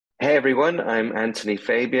Hey everyone, I'm Anthony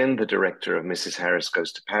Fabian, the director of Mrs. Harris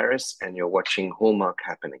Goes to Paris, and you're watching Hallmark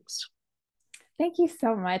Happenings. Thank you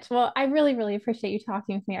so much. Well, I really, really appreciate you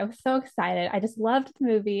talking with me. I was so excited. I just loved the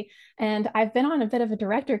movie, and I've been on a bit of a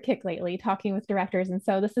director kick lately, talking with directors. And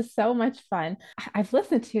so this is so much fun. I've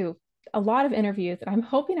listened to a lot of interviews, and I'm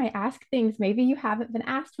hoping I ask things maybe you haven't been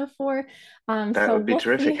asked before. That So would be we'll see.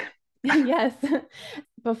 terrific. Yes.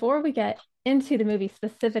 Before we get into the movie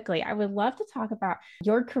specifically, I would love to talk about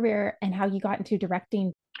your career and how you got into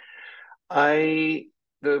directing. I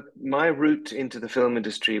my route into the film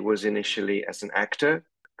industry was initially as an actor.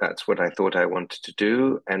 That's what I thought I wanted to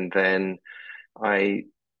do, and then I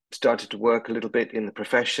started to work a little bit in the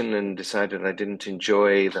profession and decided I didn't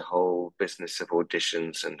enjoy the whole business of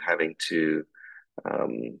auditions and having to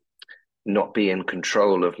um, not be in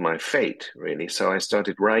control of my fate, really. So I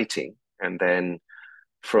started writing, and then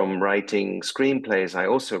from writing screenplays, I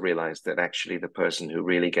also realized that actually the person who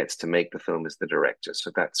really gets to make the film is the director.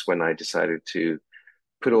 So that's when I decided to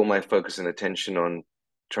put all my focus and attention on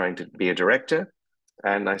trying to be a director.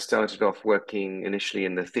 And I started off working initially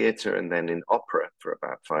in the theater and then in opera for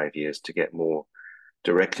about 5 years to get more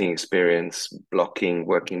directing experience, blocking,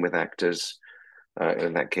 working with actors,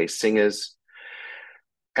 in that case, singers.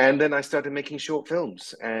 And then I started making short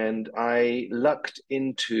films, and I lucked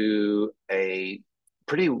into a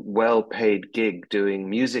pretty well paid gig doing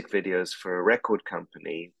music videos for a record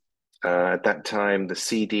company. At that time, the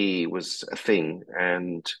CD was a thing,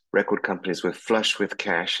 and record companies were flush with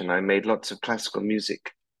cash. And I made lots of classical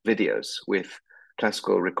music videos with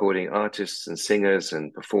classical recording artists and singers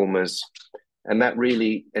and performers. And that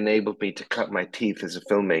really enabled me to cut my teeth as a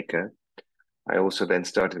filmmaker. I also then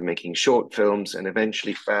started making short films and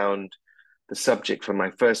eventually found the subject for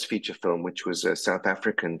my first feature film, which was a South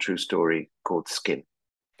African true story called Skin.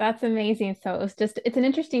 That's amazing. So it's an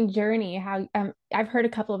interesting journey how I've heard a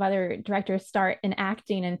couple of other directors start in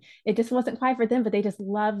acting and it just wasn't quite for them, but they just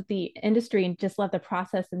love the industry and just love the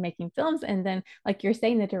process of making films. And then, like you're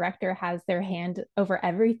saying, the director has their hand over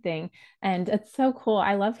everything. And it's so cool.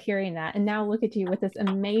 I love hearing that. And now look at you with this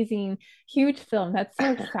amazing, huge film. That's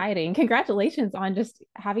so exciting. Congratulations on just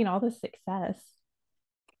having all this success.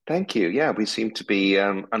 Thank you. Yeah, we seem to be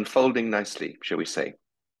unfolding nicely, shall we say.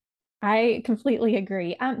 I completely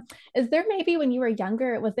agree. Is there maybe when you were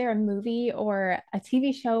younger, was there a movie or a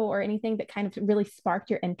TV show or anything that kind of really sparked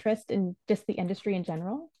your interest in just the industry in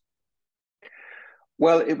general?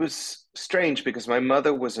 Well, it was strange because my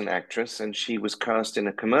mother was an actress and she was cast in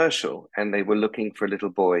a commercial, and they were looking for a little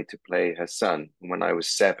boy to play her son when I was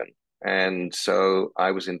 7. And so I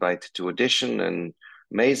was invited to audition, and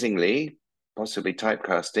amazingly, possibly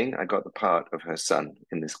typecasting, I got the part of her son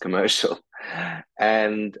in this commercial.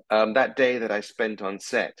 And that day that I spent on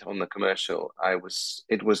set on the commercial,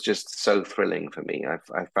 it was just so thrilling for me.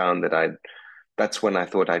 I found that that's when I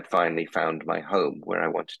thought I'd finally found my home where I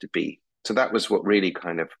wanted to be. So that was what really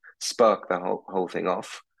kind of sparked the whole thing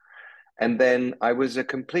off. And then I was a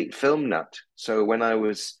complete film nut. So when I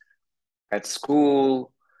was at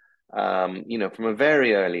school, from a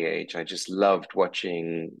very early age, I just loved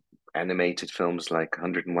watching animated films like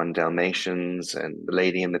 101 Dalmatians and The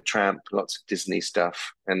Lady and the Tramp, lots of Disney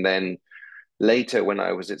stuff. And then later, when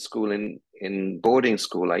I was at school in boarding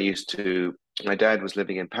school, my dad was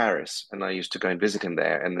living in Paris, and I used to go and visit him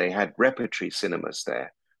there, and they had repertory cinemas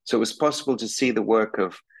there. So it was possible to see the work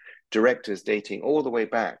of directors dating all the way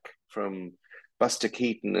back from Buster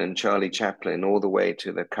Keaton and Charlie Chaplin all the way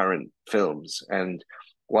to the current films. And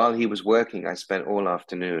while he was working, I spent all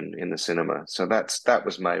afternoon in the cinema. So that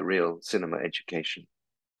was my real cinema education.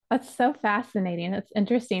 That's so fascinating. That's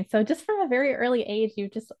interesting. So just from a very early age,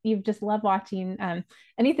 you've just loved watching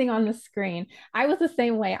anything on the screen. I was the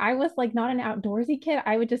same way. I was like not an outdoorsy kid.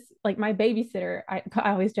 I would just like my babysitter. I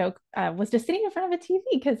always joke was just sitting in front of a TV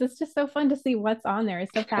because it's just so fun to see what's on there.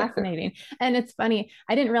 It's so fascinating, and it's funny.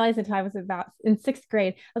 I didn't realize until I was about in sixth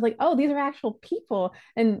grade. I was like, oh, these are actual people,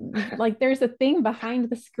 and like there's a thing behind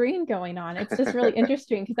the screen going on. It's just really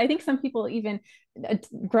interesting because I think some people even uh,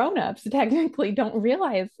 grown-ups technically don't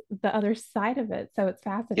realize the other side of it. So it's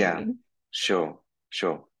Yeah, fascinating. sure,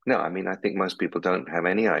 sure. No, I mean, I think most people don't have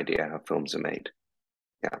any idea how films are made.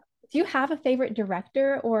 Yeah. Do you have a favorite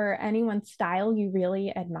director or anyone's style you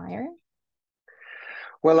really admire?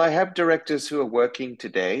 Well, I have directors who are working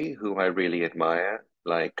today who I really admire,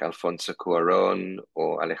 like Alfonso Cuarón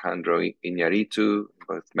or Alejandro Iñárritu,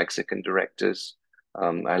 both Mexican directors.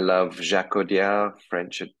 I love Jacques Audiard,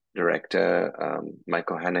 French director,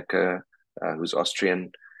 Michael Haneke, who's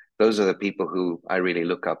Austrian. Those are the people who I really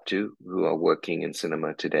look up to, who are working in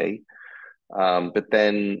cinema today. But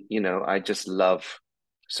then, I just love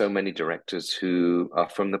so many directors who are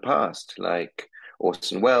from the past, like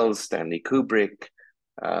Orson Welles, Stanley Kubrick,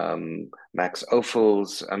 Max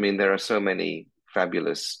Ophuls. I mean, there are so many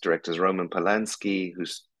fabulous directors. Roman Polanski,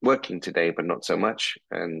 who's working today, but not so much,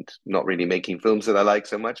 and not really making films that I like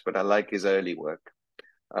so much, but I like his early work.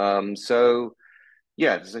 So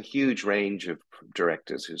yeah, there's a huge range of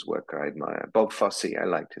directors whose work I admire. Bob Fosse, I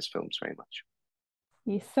liked his films very much.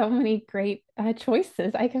 So many great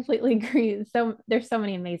choices. I completely agree. So there's so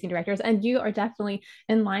many amazing directors, and you are definitely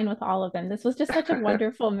in line with all of them. This was just such a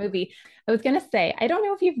wonderful movie. I was gonna say, I don't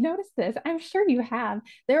know if you've noticed this. I'm sure you have.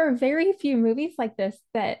 There are very few movies like this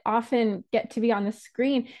that often get to be on the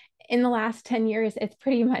screen. In the last 10 years, it's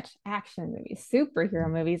pretty much action movies, superhero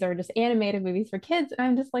movies, or just animated movies for kids. And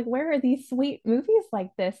I'm just like, where are these sweet movies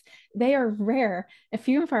like this? They are rare, a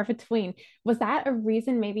few and far between. Was that a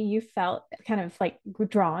reason maybe you felt kind of like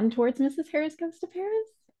drawn towards Mrs. Harris Goes to Paris?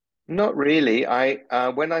 Not really. I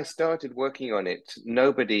when I started working on it,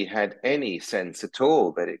 nobody had any sense at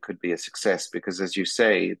all that it could be a success because, as you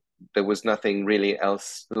say, there was nothing really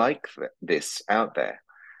else like this out there.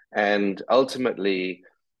 And ultimately,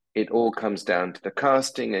 it all comes down to the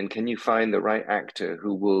casting and can you find the right actor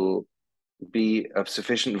who will be of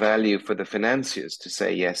sufficient value for the financiers to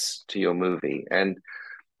say yes to your movie. And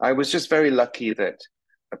I was just very lucky that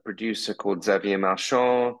a producer called Xavier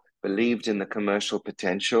Marchand believed in the commercial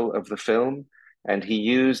potential of the film, and he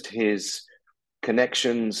used his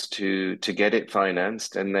connections to get it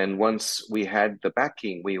financed. And then once we had the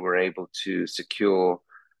backing, we were able to secure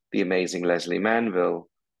the amazing Leslie Manville,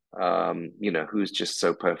 who's just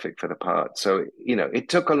so perfect for the part. So, it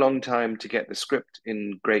took a long time to get the script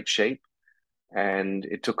in great shape, and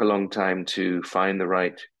it took a long time to find the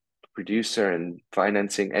right producer and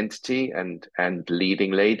financing entity and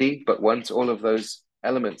leading lady. But once all of those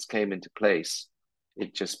elements came into place,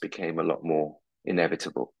 it just became a lot more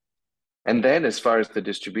inevitable. And then, as far as the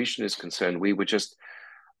distribution is concerned, we were just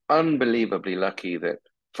unbelievably lucky that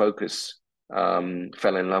Focus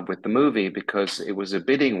fell in love with the movie because it was a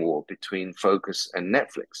bidding war between Focus and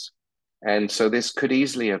Netflix. And so this could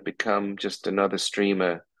easily have become just another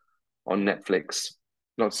streamer on Netflix.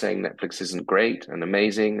 Not saying Netflix isn't great and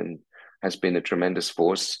amazing and has been a tremendous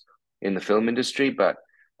force in the film industry, but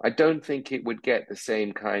I don't think it would get the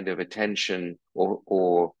same kind of attention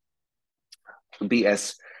or be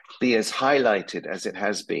as highlighted as it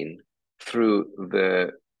has been through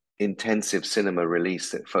the intensive cinema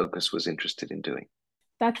release that Focus was interested in doing.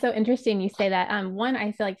 That's so interesting you say that. One,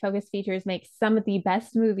 I feel like Focus Features makes some of the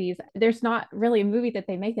best movies. There's not really a movie that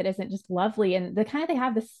they make that isn't just lovely, and they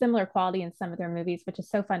have this similar quality in some of their movies, which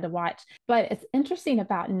is so fun to watch. But it's interesting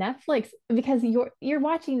about Netflix because you're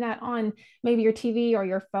watching that on maybe your TV or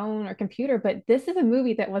your phone or computer, but this is a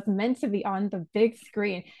movie that was meant to be on the big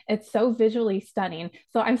screen. It's so visually stunning.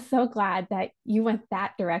 So I'm so glad that you went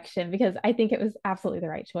that direction because I think it was absolutely the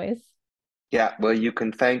right choice. Yeah, well, you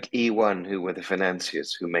can thank E1, who were the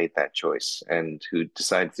financiers who made that choice and who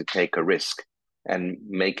decided to take a risk and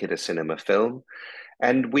make it a cinema film.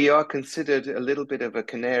 And we are considered a little bit of a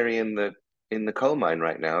canary in the coal mine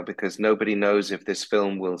right now because nobody knows if this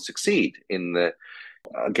film will succeed in the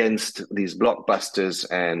against these blockbusters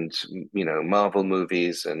and Marvel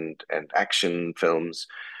movies and action films.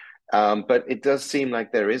 But it does seem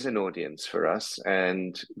like there is an audience for us,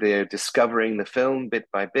 and they're discovering the film bit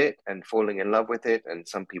by bit and falling in love with it. And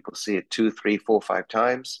some people see it two, three, four, five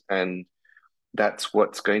times. And that's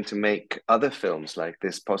what's going to make other films like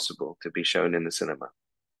this possible to be shown in the cinema.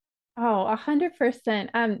 Oh,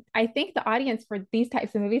 100%. I think the audience for these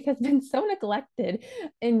types of movies has been so neglected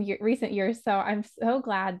in recent years. So I'm so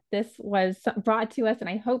glad this was brought to us, and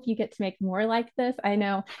I hope you get to make more like this. I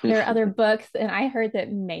know there are other books, and I heard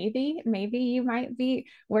that maybe you might be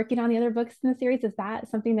working on the other books in the series. Is that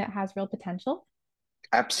something that has real potential?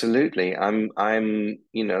 Absolutely. I'm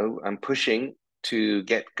pushing to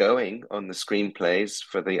get going on the screenplays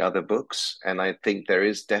for the other books, and I think there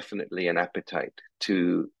is definitely an appetite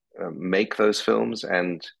to make those films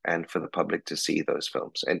and for the public to see those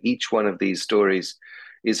films. And each one of these stories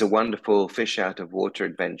is a wonderful fish out of water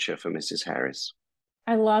adventure for Mrs. Harris.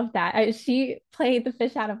 I love that. She played the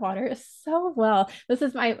fish out of water so well. This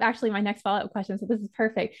is my next follow-up question. So this is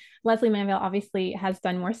perfect. Leslie Manville obviously has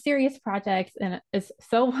done more serious projects and is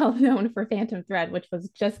so well known for Phantom Thread, which was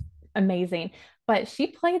just amazing. But she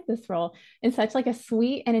played this role in such like a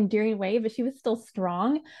sweet and endearing way, but she was still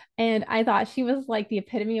strong. And I thought she was like the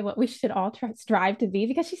epitome of what we should all strive to be,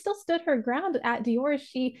 because she still stood her ground at Dior.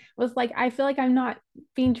 She was like, I feel like I'm not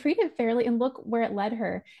being treated fairly, and look where it led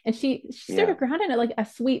her. And she stood her Yeah. ground in like a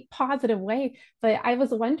sweet, positive way. But I was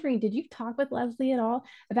wondering, did you talk with Leslie at all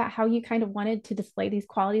about how you kind of wanted to display these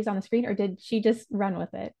qualities on the screen, or did she just run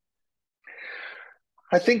with it?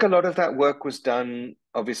 I think a lot of that work was done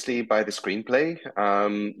obviously by the screenplay.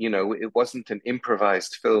 It wasn't an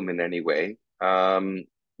improvised film in any way.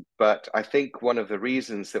 But I think one of the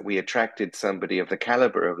reasons that we attracted somebody of the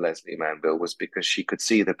caliber of Leslie Manville was because she could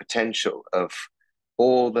see the potential of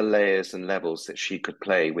all the layers and levels that she could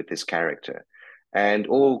play with this character. And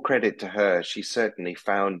all credit to her, she certainly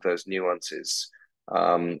found those nuances,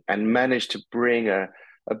 and managed to bring a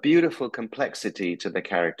beautiful complexity to the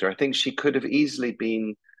character. I think she could have easily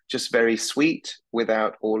been just very sweet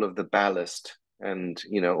without all of the ballast and,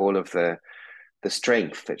 all of the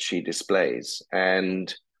strength that she displays.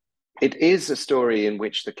 And it is a story in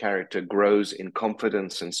which the character grows in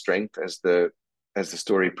confidence and strength as the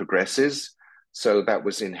story progresses. So that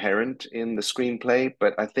was inherent in the screenplay,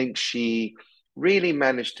 but I think she really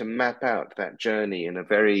managed to map out that journey in a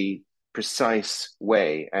very precise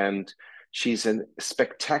way. And she's a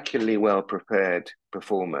spectacularly well prepared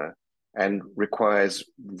performer and requires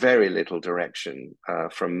very little direction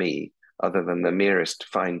from me other than the merest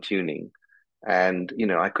fine tuning. And,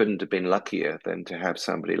 I couldn't have been luckier than to have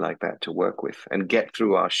somebody like that to work with and get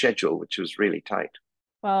through our schedule, which was really tight.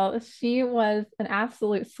 Well, she was an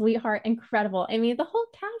absolute sweetheart, incredible. I mean, the whole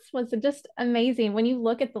cast was just amazing. When you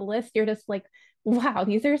look at the list, you're just like, wow,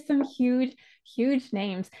 these are some huge, huge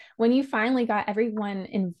names. When you finally got everyone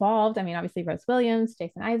involved, I mean, obviously Rose Williams,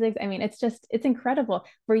 Jason Isaacs, I mean, it's incredible.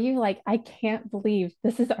 Were you like, I can't believe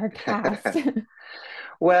this is our cast?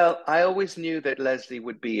 Well, I always knew that Leslie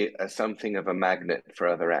would be something of a magnet for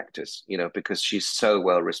other actors, because she's so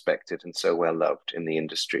well respected and so well loved in the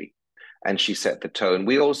industry. And she set the tone.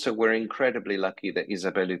 We also were incredibly lucky that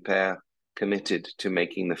Isabelle Huppert committed to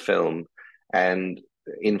making the film. And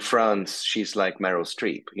in France, she's like Meryl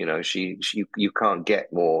Streep. She you can't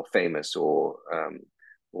get more famous or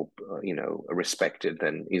respected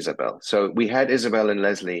than Isabel. So we had Isabel and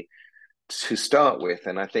Leslie to start with,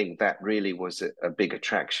 and I think that really was a big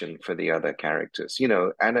attraction for the other characters.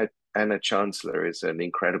 Anna Chancellor is an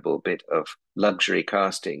incredible bit of luxury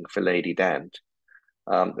casting for Lady Dant,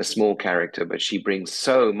 a small character, but she brings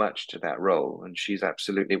so much to that role, and she's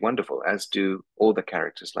absolutely wonderful, as do all the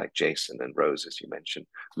characters like Jason and Rose, as you mentioned,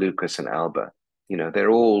 Lucas and Alba. They're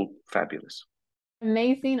all fabulous.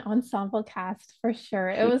 Amazing ensemble cast for sure.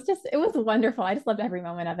 It was wonderful. I just loved every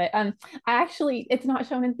moment of it. It's not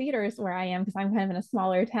shown in theaters where I am because I'm kind of in a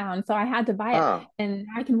smaller town, so I had to buy it, Ah, and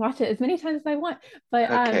I can watch it as many times as I want.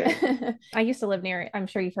 But okay. I used to live near, I'm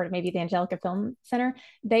sure you've heard of maybe the Angelica Film Center.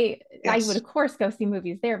 I would Yes. of course go see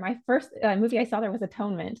movies there. My first movie I saw there was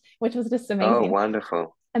Atonement, which was just Oh, amazing.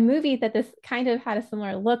 wonderful. A movie that this kind of had a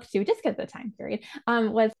similar look to, just because of the time period,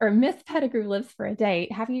 was or Miss Pettigrew Lives for a Day.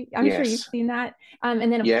 Have you? I'm sure you've Yes. seen that. And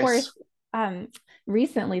then of course, Yes. um,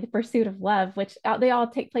 recently, The Pursuit of Love, which they all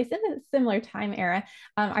take place in a similar time era.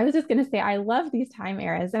 I was just going to say I love these time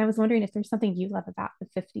eras, and I was wondering if there's something you love about the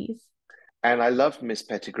 50s. And I loved Miss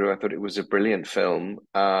Pettigrew. I thought it was a brilliant film.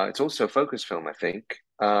 It's also a focus film, I think,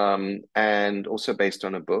 and also based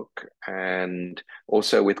on a book, and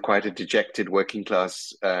also with quite a dejected working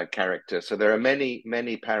class character. So there are many,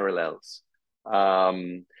 many parallels.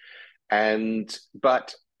 Um,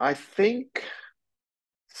 but I think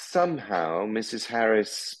somehow Mrs.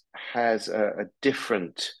 Harris has a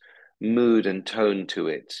different mood and tone to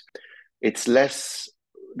it. It's less,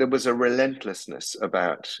 there was a relentlessness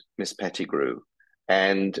about Miss Pettigrew,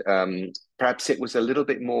 and perhaps it was a little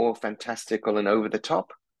bit more fantastical and over the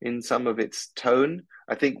top in some of its tone.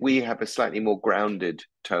 I think we have a slightly more grounded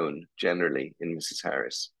tone generally in Mrs.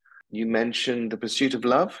 Harris. You mentioned The Pursuit of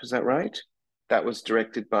Love, is that right? That was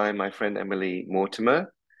directed by my friend Emily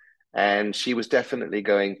Mortimer, and she was definitely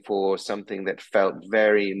going for something that felt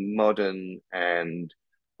very modern and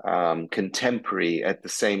contemporary at the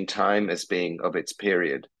same time as being of its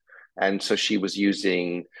period. And so she was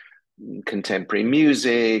using contemporary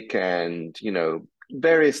music and,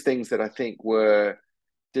 various things that I think were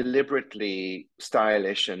deliberately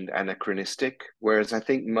stylish and anachronistic. Whereas I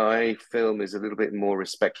think my film is a little bit more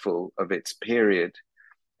respectful of its period,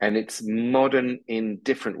 and it's modern in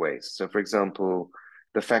different ways. So, for example,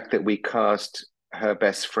 the fact that we cast her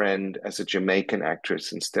best friend as a Jamaican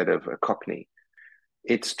actress instead of a Cockney,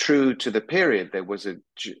 it's true to the period. There was a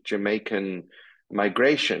Jamaican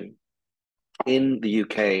migration in the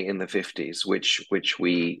UK in the 50s, which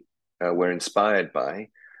we were inspired by.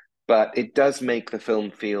 But it does make the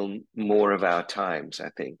film feel more of our times, I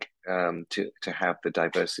think, to have the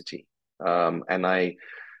diversity. And I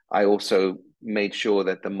also made sure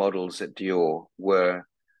that the models at Dior were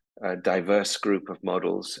a diverse group of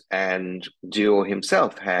models, and Dior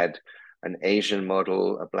himself had an Asian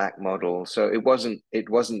model, a black model. So it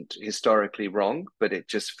wasn't historically wrong, but it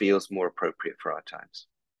just feels more appropriate for our times.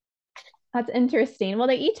 That's interesting. Well,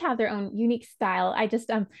 they each have their own unique style. I just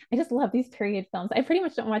love these period films. I pretty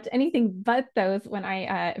much don't watch anything but those when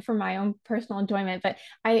I for my own personal enjoyment. But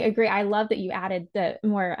I agree. I love that you added the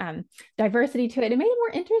more diversity to it. It made it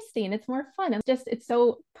more interesting. It's more fun. It's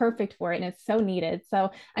so perfect for it and it's so needed. So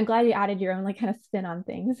I'm glad you added your own like kind of spin on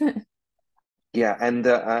things. Yeah, and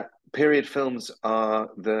period films are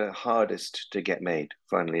the hardest to get made,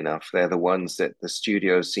 funnily enough. They're the ones that the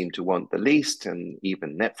studios seem to want the least, and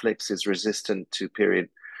even Netflix is resistant to period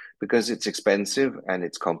because it's expensive and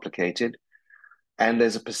it's complicated. And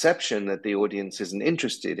there's a perception that the audience isn't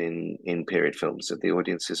interested in period films, that the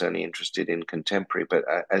audience is only interested in contemporary. But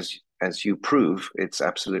as you prove, it's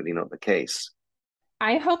absolutely not the case.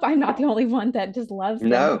 I hope I'm not the only one that just loves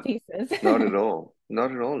them to No, pieces. not at all.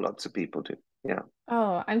 Not at all. Lots of people do. Yeah.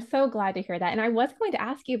 Oh, I'm so glad to hear that. And I was going to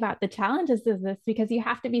ask you about the challenges of this because you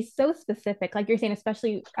have to be so specific. Like you're saying,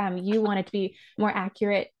 especially you want it to be more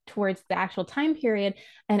accurate towards the actual time period,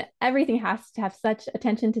 and everything has to have such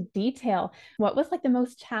attention to detail. What was like the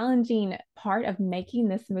most challenging part of making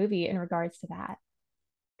this movie in regards to that?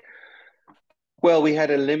 Well, we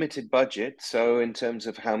had a limited budget, so in terms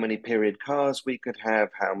of how many period cars we could have,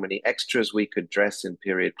 how many extras we could dress in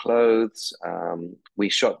period clothes, we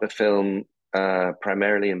shot the film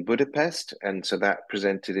primarily in Budapest, and so that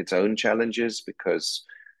presented its own challenges because,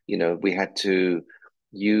 we had to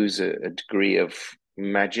use a degree of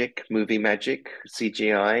magic, movie magic,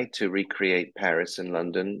 CGI, to recreate Paris and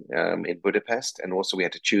London in Budapest, and also we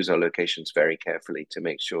had to choose our locations very carefully to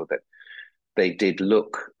make sure that they did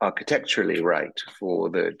look architecturally right for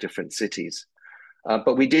the different cities.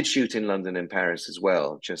 But we did shoot in London and Paris as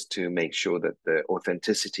well, just to make sure that the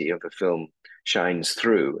authenticity of the film shines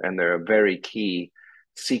through. And there are very key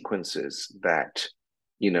sequences that,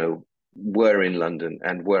 were in London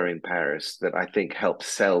and were in Paris that I think help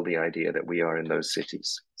sell the idea that we are in those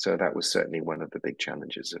cities. So that was certainly one of the big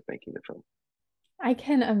challenges of making the film. I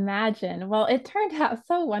can imagine. Well, it turned out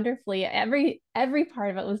so wonderfully. Every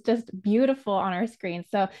part of it was just beautiful on our screen.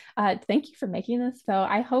 So, thank you for making this. So,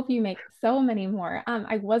 I hope you make so many more.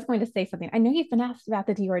 I was going to say something. I know you've been asked about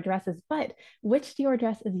the Dior dresses, but which Dior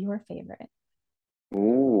dress is your favorite?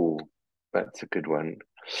 Ooh, that's a good one.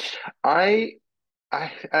 I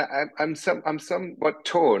I'm somewhat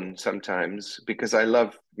torn sometimes because I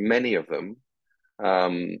love many of them.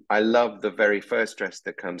 I love the very first dress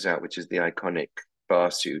that comes out, which is the iconic bar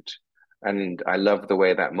suit, and I love the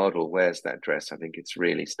way that model wears that dress. I think it's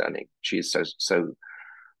really stunning. She is so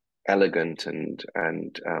elegant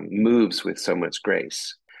and moves with so much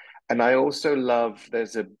grace. And I also love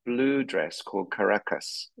there's a blue dress called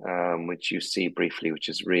Caracas, which you see briefly, which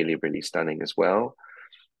is really, really stunning as well.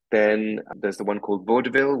 Then there's the one called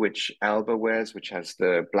Vaudeville, which Alba wears, which has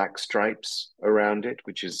the black stripes around it,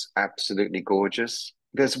 which is absolutely gorgeous.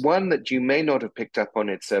 There's one that you may not have picked up on.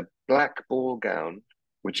 It's a black ball gown,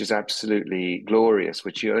 which is absolutely glorious,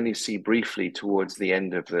 which you only see briefly towards the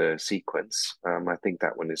end of the sequence. I think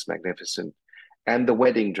that one is magnificent. And the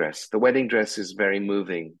wedding dress. The wedding dress is very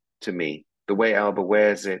moving to me. The way Alba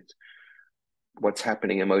wears it, what's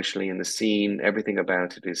happening emotionally in the scene, everything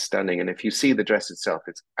about it is stunning. And if you see the dress itself,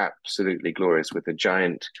 it's absolutely glorious with a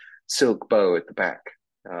giant silk bow at the back.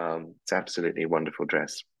 It's absolutely a wonderful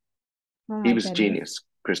dress. Oh He my was a goodness. genius,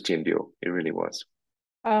 Christian Dior. He really was.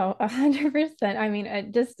 Oh, 100%. I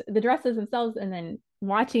mean, just the dresses themselves, and then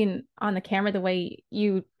watching on the camera the way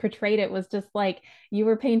you portrayed it was just like you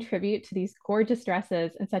were paying tribute to these gorgeous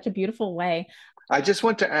dresses in such a beautiful way. I just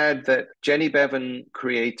want to add that Jenny Bevan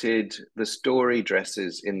created the story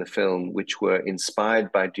dresses in the film, which were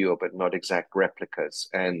inspired by Dior, but not exact replicas.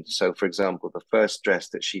 And so, for example, the first dress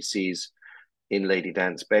that she sees in Lady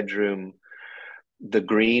Dan's bedroom, the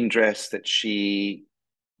green dress that she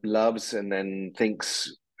loves and then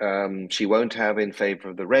thinks she won't have in favor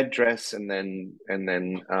of the red dress, and then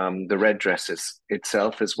the red dress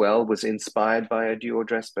itself as well was inspired by a Dior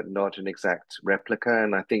dress, but not an exact replica.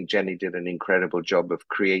 And I think Jenny did an incredible job of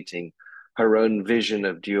creating her own vision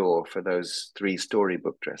of Dior for those three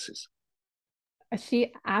storybook dresses.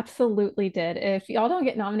 She absolutely did. If y'all don't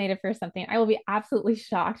get nominated for something, I will be absolutely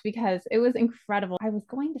shocked because it was incredible. I was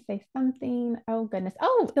going to say something. Oh, goodness.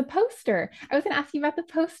 Oh, the poster. I was going to ask you about the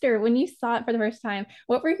poster. When you saw it for the first time,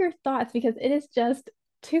 what were your thoughts? Because it is just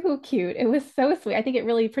too cute. It was so sweet. I think it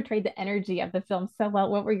really portrayed the energy of the film so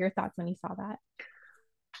well. What were your thoughts when you saw that?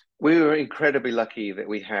 We were incredibly lucky that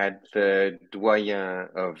we had the doyen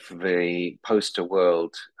of the poster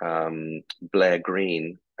world, Blair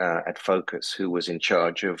Green, at Focus, who was in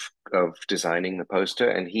charge of designing the poster,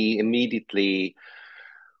 and he immediately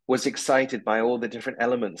was excited by all the different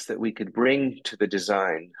elements that we could bring to the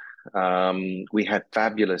design. We had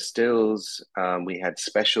fabulous stills. We had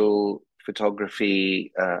special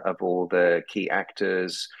photography of all the key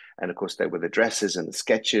actors. And of course, there were the dresses and the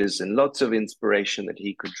sketches and lots of inspiration that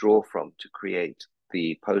he could draw from to create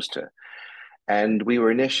the poster. And we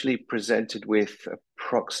were initially presented with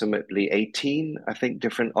approximately 18, I think,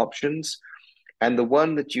 different options. And the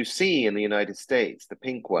one that you see in the United States, the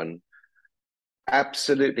pink one,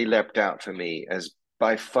 absolutely leapt out for me as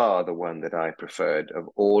by far the one that I preferred of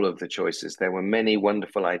all of the choices. There were many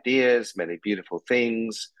wonderful ideas, many beautiful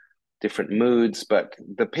things, different moods, but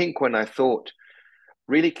the pink one I thought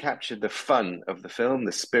really captured the fun of the film,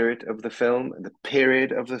 the spirit of the film, the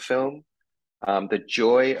period of the film, the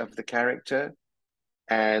joy of the character,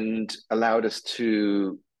 and allowed us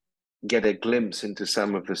to get a glimpse into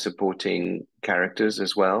some of the supporting characters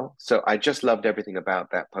as well. So I just loved everything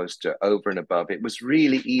about that poster over and above. It was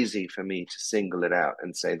really easy for me to single it out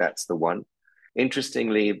and say that's the one.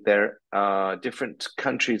 Interestingly, there are different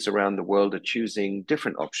countries around the world are choosing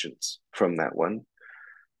different options from that one.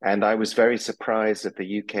 And I was very surprised that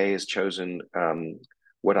the UK has chosen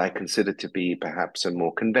what I consider to be perhaps a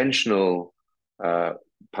more conventional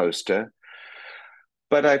poster.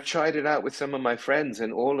 But I've tried it out with some of my friends,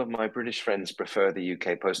 and all of my British friends prefer the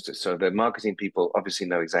UK poster. So the marketing people obviously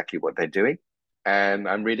know exactly what they're doing. And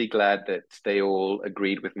I'm really glad that they all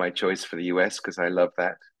agreed with my choice for the US because I love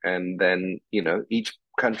that. And then, each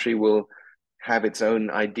country will have its own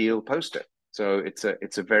ideal poster. So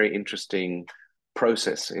it's a very interesting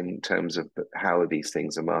process in terms of how these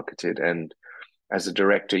things are marketed. And as a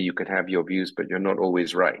director, you can have your views, but you're not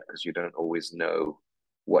always right because you don't always know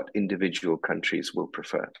what individual countries will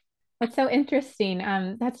prefer. That's so interesting.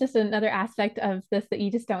 That's just another aspect of this that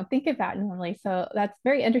you just don't think about normally. So that's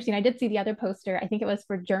very interesting. I did see the other poster. I think it was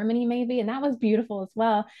for Germany, maybe, and that was beautiful as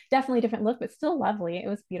well. Definitely a different look, but still lovely. It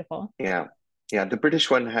was beautiful. Yeah. Yeah. The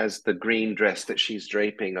British one has the green dress that she's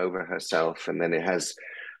draping over herself, and then it has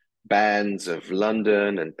bands of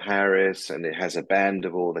London and Paris, and it has a band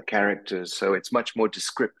of all the characters. So it's much more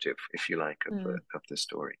descriptive, if you like, of Mm. the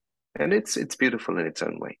story. And it's beautiful in its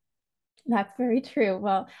own way. That's very true.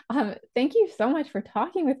 Well, thank you so much for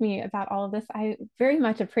talking with me about all of this. I very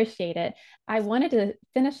much appreciate it. I wanted to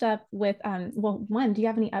finish up with, well, one, do you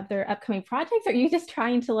have any other upcoming projects? Or are you just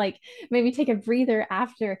trying to like maybe take a breather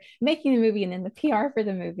after making the movie and then the PR for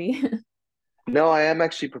the movie? No, I am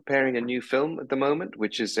actually preparing a new film at the moment,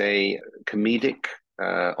 which is a comedic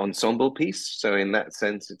ensemble piece. So in that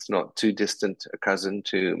sense, it's not too distant a cousin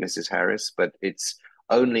to Mrs. Harris, but it's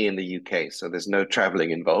only in the UK, so there's no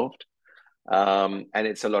traveling involved. And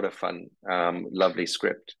it's a lot of fun, lovely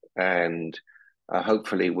script, and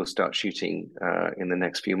hopefully we'll start shooting in the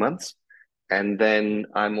next few months. And then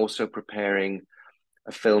I'm also preparing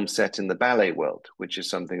a film set in the ballet world, which is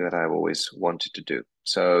something that I've always wanted to do.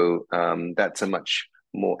 So that's a much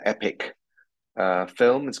more epic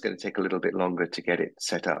film. It's going to take a little bit longer to get it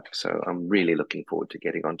set up. So I'm really looking forward to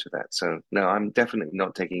getting onto that. So no, I'm definitely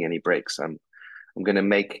not taking any breaks. I'm going to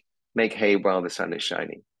make hay while the sun is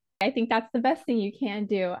shining. I think that's the best thing you can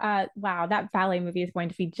do. Wow, that ballet movie is going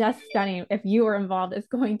to be just stunning. If you were involved, it's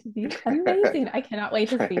going to be amazing. I cannot wait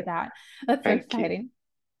to see that. That's so Thank you. exciting.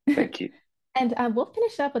 Thank you. And we'll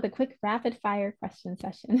finish up with a quick rapid fire question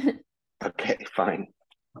session. Okay, fine.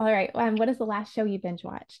 All right. What is the last show you binge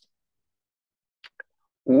watched?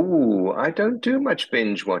 Ooh, I don't do much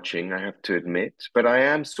binge watching, I have to admit, but I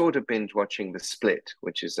am sort of binge watching The Split,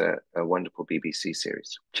 which is a wonderful BBC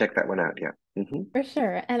series. Check that one out, yeah. For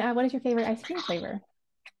sure. And what is your favorite ice cream flavor?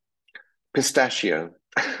 Pistachio.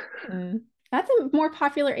 Hmm. That's a more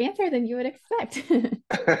popular answer than you would expect.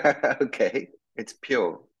 Okay, it's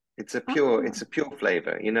pure. It's Oh, a pure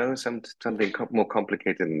flavor, something more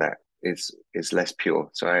complicated than that is less pure.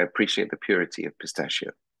 So I appreciate the purity of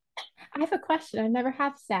pistachio. I have a question. I've never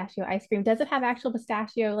had pistachio ice cream. Does it have actual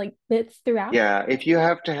pistachio like bits throughout? Yeah, if you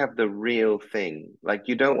have to have the real thing, like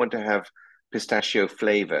you don't want to have pistachio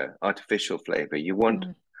flavor, artificial flavor. You want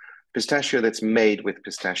Mm. pistachio that's made with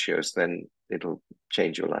pistachios, then it'll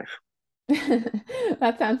change your life.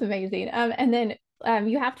 That sounds amazing. And then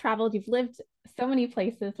you have traveled, you've lived so many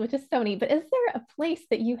places, which is so neat. But is there a place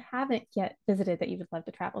that you haven't yet visited that you would love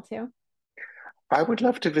to travel to? I would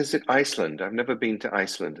love to visit Iceland. I've never been to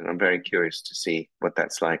Iceland, and I'm very curious to see what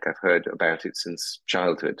that's like. I've heard about it since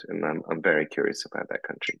childhood, and I'm very curious about that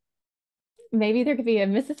country. Maybe there could be a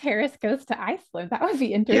Mrs. Harris goes to Iceland. That would be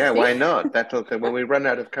Yeah, interesting. why not? That'll when we run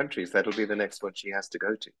out of countries, that'll be the next one she has to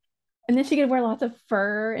go to. And then she could wear lots of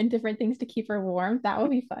fur and different things to keep her warm. That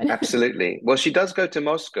would be fun. Absolutely. Well, she does go to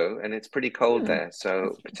Moscow, and it's pretty cold Hmm, there, so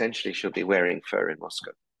that's true. potentially she'll be wearing fur in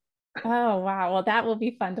Moscow. Oh, wow. Well, that will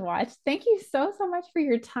be fun to watch. Thank you so, so much for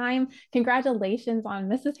your time. Congratulations on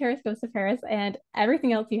Mrs. Harris Goes to Paris and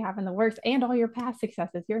everything else you have in the works and all your past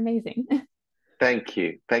successes. You're amazing. Thank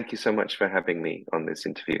you. Thank you so much for having me on this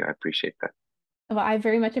interview. I appreciate that. Well, I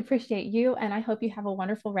very much appreciate you, and I hope you have a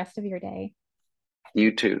wonderful rest of your day.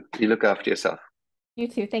 You too. You look after yourself. You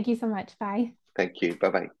too. Thank you so much. Bye. Thank you. Bye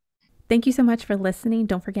bye. Thank you so much for listening.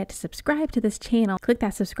 Don't forget to subscribe to this channel. Click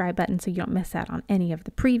that subscribe button so you don't miss out on any of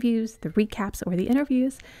the previews, the recaps, or the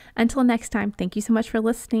interviews. Until next time, thank you so much for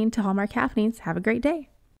listening to Hallmark Happenings. Have a great day.